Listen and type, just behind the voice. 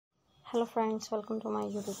Hello friends, welcome to my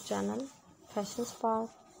YouTube channel Fashion Spark.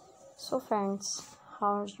 So friends, how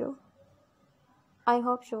are you? I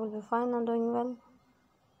hope you will be fine and doing well.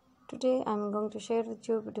 Today I am going to share with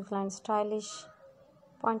you beautiful and stylish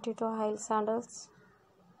pointed toe high sandals.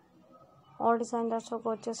 All designed are so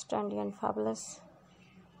gorgeous, trendy and fabulous.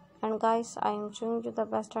 And guys, I am showing you the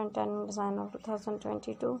best and trending design of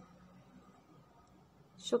 2022.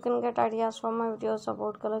 You can get ideas from my videos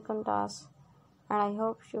about color contrast, and I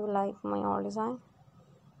hope you like my all design.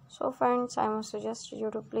 So friends, I must suggest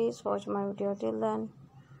you to please watch my video till then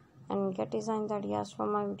and get design ideas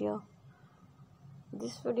from my video.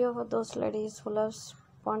 This video for those ladies who loves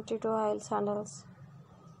pointed toe high sandals.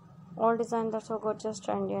 All designs are so gorgeous,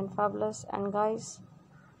 trendy and fabulous. And guys,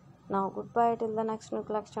 now goodbye till the next new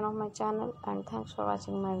collection of my channel, and thanks for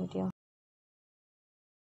watching my video.